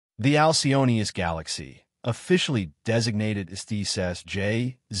The Alcyoneus galaxy, officially designated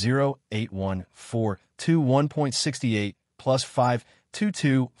STSS J081421.68 plus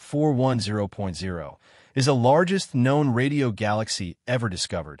 52241.0.0, is the largest known radio galaxy ever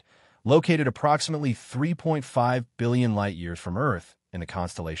discovered, located approximately 3.5 billion light-years from Earth in the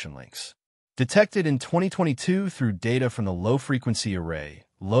constellation Lynx. Detected in 2022 through data from the Low-Frequency Array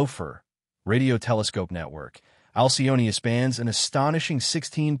 (LOFAR) radio telescope network, Alcyoneus spans an astonishing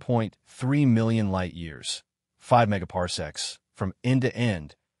 16.3 million light-years, 5 megaparsecs, from end to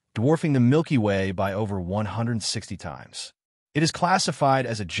end, dwarfing the Milky Way by over 160 times. It is classified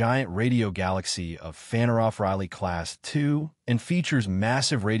as a giant radio galaxy of Fanaroff-Riley class II and features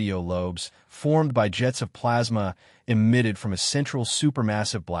massive radio lobes formed by jets of plasma emitted from a central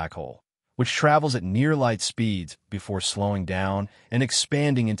supermassive black hole, which travels at near-light speeds before slowing down and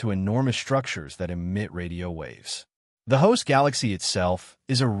expanding into enormous structures that emit radio waves. The host galaxy itself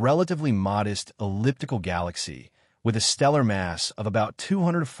is a relatively modest elliptical galaxy with a stellar mass of about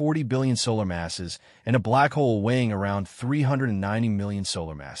 240 billion solar masses and a black hole weighing around 390 million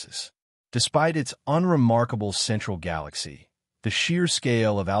solar masses. Despite its unremarkable central galaxy, the sheer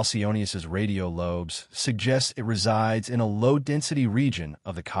scale of Alcyoneus's radio lobes suggests it resides in a low-density region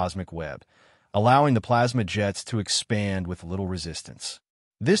of the cosmic web, allowing the plasma jets to expand with little resistance.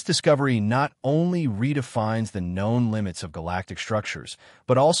 This discovery not only redefines the known limits of galactic structures,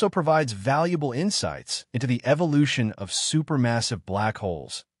 but also provides valuable insights into the evolution of supermassive black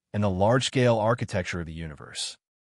holes and the large-scale architecture of the universe.